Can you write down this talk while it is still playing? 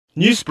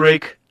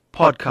Newsbreak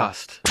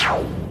Podcast.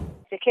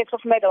 The case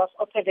of murder was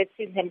opened at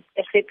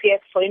SABC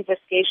for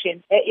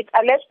investigation. It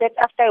alleged that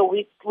after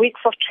weeks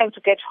of trying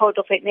to get hold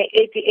of an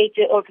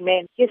 88-year-old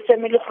man, his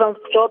family from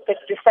Durban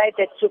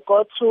decided to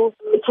go to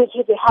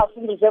the house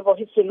in Reservoir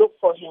Hills to look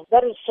for him.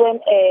 That is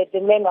when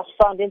the man was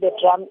found in the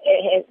drum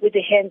with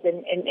the hands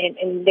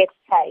and legs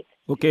tied.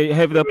 Okay,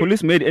 have the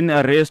police made any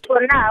arrest?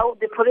 For now,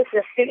 the police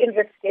are still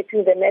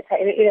investigating the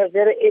matter in a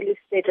very early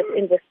stage of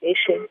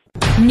investigation.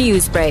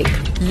 Newsbreak,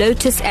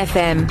 Lotus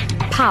FM,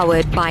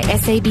 powered by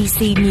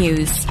SABC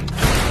News.